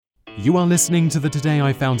You are listening to the Today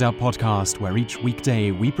I Found Out podcast, where each weekday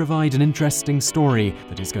we provide an interesting story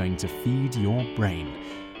that is going to feed your brain.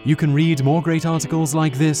 You can read more great articles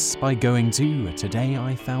like this by going to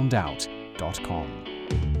todayifoundout.com.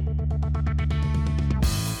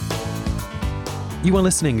 You are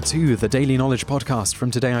listening to the Daily Knowledge podcast from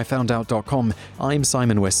todayifoundout.com. I'm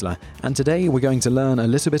Simon Whistler, and today we're going to learn a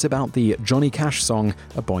little bit about the Johnny Cash song,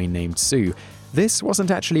 A Boy Named Sue. This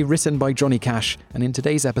wasn't actually written by Johnny Cash, and in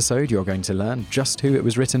today's episode you're going to learn just who it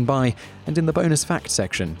was written by, and in the bonus fact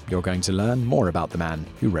section you're going to learn more about the man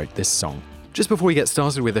who wrote this song. Just before we get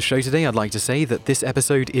started with the show today, I'd like to say that this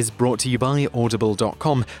episode is brought to you by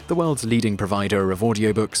Audible.com, the world's leading provider of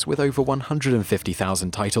audiobooks with over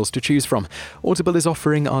 150,000 titles to choose from. Audible is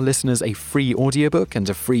offering our listeners a free audiobook and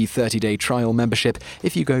a free 30-day trial membership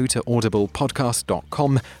if you go to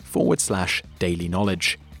audiblepodcast.com/daily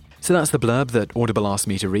knowledge. So that's the blurb that Audible asked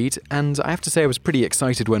me to read, and I have to say I was pretty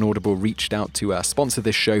excited when Audible reached out to sponsor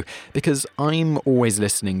this show, because I'm always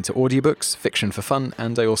listening to audiobooks, fiction for fun,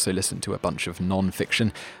 and I also listen to a bunch of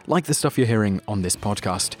non-fiction, like the stuff you're hearing on this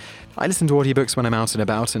podcast. I listen to audiobooks when I'm out and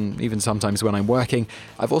about, and even sometimes when I'm working.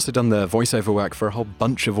 I've also done the voiceover work for a whole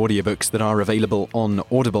bunch of audiobooks that are available on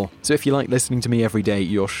Audible, so if you like listening to me every day,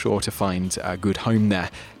 you're sure to find a good home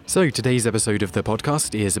there. So today's episode of the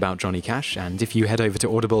podcast is about Johnny Cash, and if you head over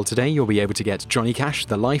to Audible today, you'll be able to get Johnny Cash,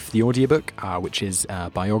 The Life, the audiobook, which is a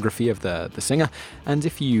biography of the singer, and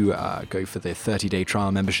if you go for the 30-day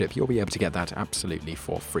trial membership, you'll be able to get that absolutely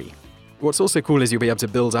for free. What's also cool is you'll be able to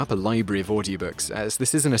build up a library of audiobooks, as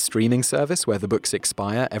this isn't a streaming service where the books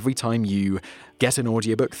expire. Every time you get an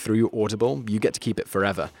audiobook through Audible, you get to keep it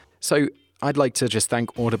forever. So I'd like to just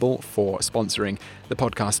thank Audible for sponsoring the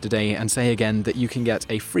podcast today and say again that you can get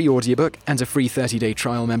a free audiobook and a free 30-day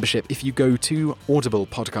trial membership if you go to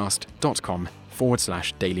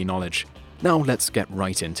audiblepodcast.com/daily knowledge. Now let's get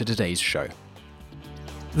right into today's show.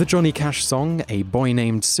 The Johnny Cash song, A Boy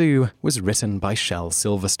Named Sue, was written by Shel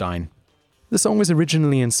Silverstein. The song was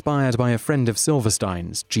originally inspired by a friend of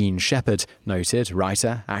Silverstein's, Jean Shepherd, noted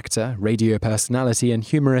writer, actor, radio personality and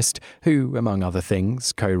humorist, who, among other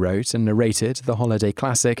things, co-wrote and narrated the holiday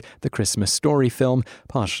classic The Christmas Story film,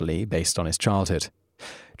 partially based on his childhood.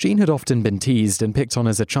 Jean had often been teased and picked on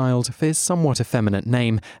as a child for his somewhat effeminate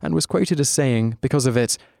name, and was quoted as saying, because of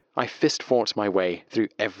it, "I fist-fought my way through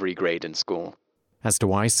every grade in school." As to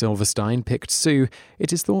why Silverstein picked Sue,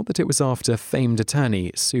 it is thought that it was after famed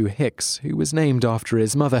attorney Sue Hicks, who was named after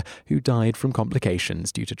his mother, who died from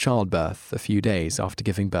complications due to childbirth a few days after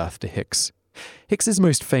giving birth to Hicks. Hicks is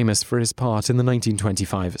most famous for his part in the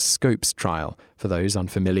 1925 Scopes trial. For those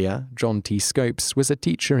unfamiliar, John T. Scopes was a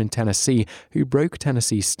teacher in Tennessee who broke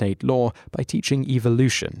Tennessee's state law by teaching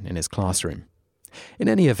evolution in his classroom. In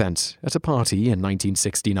any event, at a party in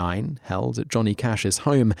 1969, held at Johnny Cash's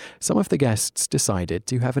home, some of the guests decided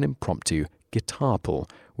to have an impromptu guitar pull,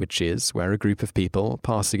 which is where a group of people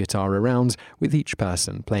pass a guitar around with each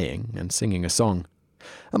person playing and singing a song.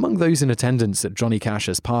 Among those in attendance at Johnny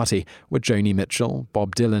Cash's party were Joni Mitchell,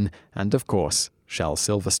 Bob Dylan, and of course, Shel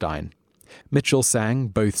Silverstein. Mitchell sang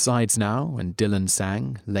Both Sides Now, and Dylan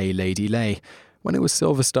sang Lay Lady Lay. When it was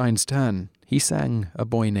Silverstein's turn, he sang A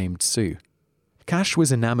Boy Named Sue. Cash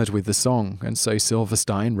was enamored with the song, and so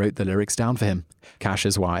Silverstein wrote the lyrics down for him.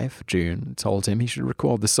 Cash's wife, June, told him he should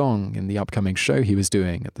record the song in the upcoming show he was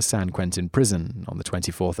doing at the San Quentin prison on the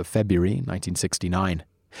 24th of February, 1969.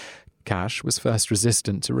 Cash was first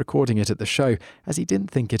resistant to recording it at the show, as he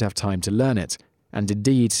didn't think he'd have time to learn it, and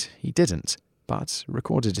indeed, he didn't, but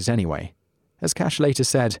recorded it anyway. As Cash later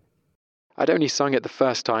said, "I'd only sung it the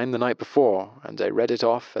first time the night before, and I read it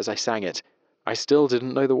off as I sang it. I still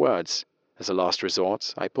didn't know the words. As a last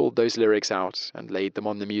resort, I pulled those lyrics out and laid them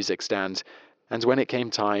on the music stand, and when it came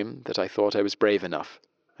time that I thought I was brave enough,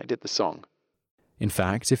 I did the song." In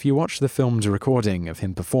fact, if you watch the filmed recording of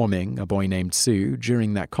him performing A Boy Named Sue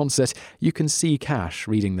during that concert, you can see Cash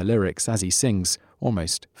reading the lyrics as he sings,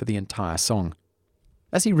 almost for the entire song.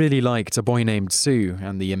 As he really liked A Boy Named Sue,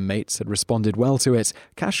 and the inmates had responded well to it,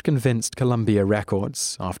 Cash convinced Columbia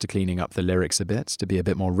Records, after cleaning up the lyrics a bit to be a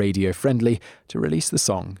bit more radio-friendly, to release the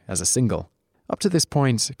song as a single. Up to this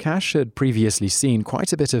point, Cash had previously seen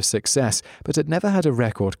quite a bit of success, but had never had a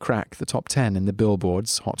record crack the top 10 in the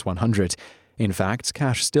Billboard's Hot 100. In fact,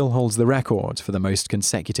 Cash still holds the record for the most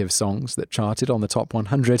consecutive songs that charted on the top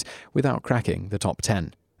 100 without cracking the top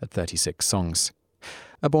 10, at 36 songs.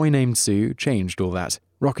 A Boy Named Sue changed all that,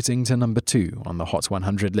 rocketing to number 2 on the Hot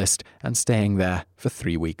 100 list and staying there for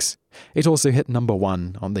 3 weeks. It also hit number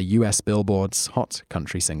 1 on the US Billboard's Hot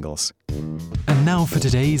Country Singles. And now for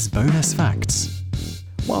today's bonus facts.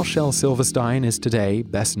 While Shel Silverstein is today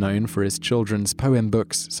best known for his children's poem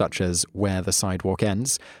books such as Where the Sidewalk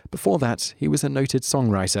Ends, before that he was a noted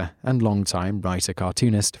songwriter and longtime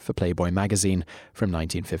writer-cartoonist for Playboy magazine from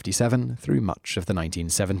 1957 through much of the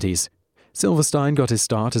 1970s. Silverstein got his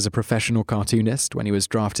start as a professional cartoonist when he was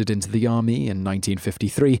drafted into the Army in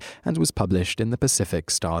 1953 and was published in the Pacific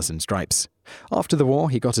Stars and Stripes. After the war,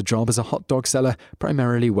 he got a job as a hot dog seller,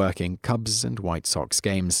 primarily working Cubs and White Sox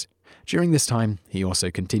games. During this time, he also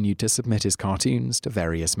continued to submit his cartoons to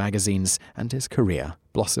various magazines, and his career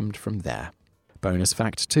blossomed from there. Bonus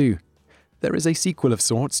fact 2. There is a sequel of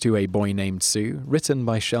sorts to A Boy Named Sue, written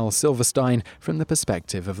by Shel Silverstein from the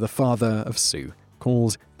perspective of the father of Sue,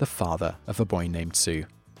 called The Father of a Boy Named Sue.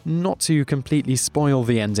 Not to completely spoil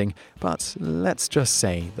the ending, but let's just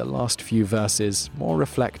say the last few verses more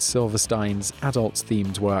reflect Silverstein's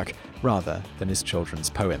adult-themed work rather than his children's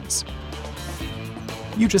poems.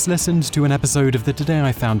 You just listened to an episode of the Today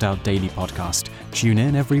I Found Out Daily podcast. Tune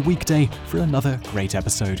in every weekday for another great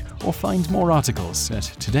episode, or find more articles at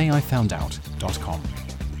todayifoundout.com.